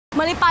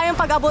Malipayong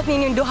pag-abot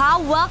ninyong duha.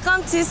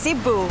 Welcome to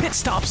Cebu. Pit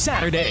Stop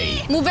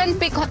Saturday. Move and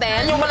Pick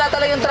Hotel. Yung wala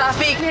talaga yung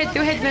traffic.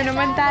 Head-to-head na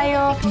naman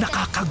tayo.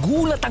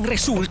 Nakakagulat ang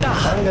resulta.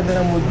 Ang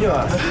ganda ng mood nyo,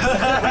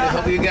 I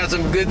hope you got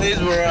some good news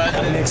for us.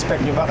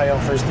 In-expect nyo ba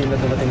kayong first team na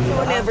dumating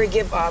dito? Never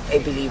give up.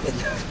 I believe it.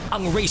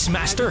 Ang race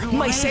master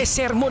may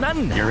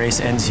sesermonan. Your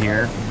race ends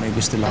here. May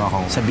gusto lang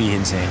akong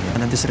sabihin sa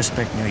inyo.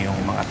 Na-disrespect nyo yung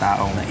mga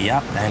taong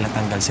naiyak dahil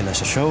natanggal sila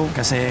sa show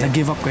kasi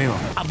nag-give up kayo.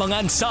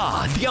 Abangan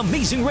sa The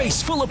Amazing Race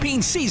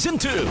Philippines Season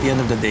 2. At the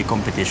end of the day,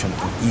 competition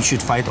to. You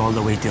should fight all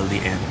the way till the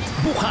end.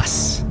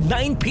 Bukas,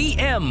 9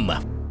 p.m.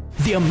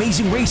 The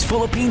Amazing Race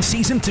Philippines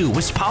Season 2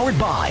 was powered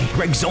by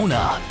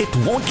Rexona. It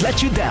won't let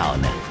you down.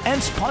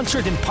 And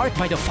sponsored in part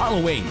by the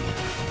following: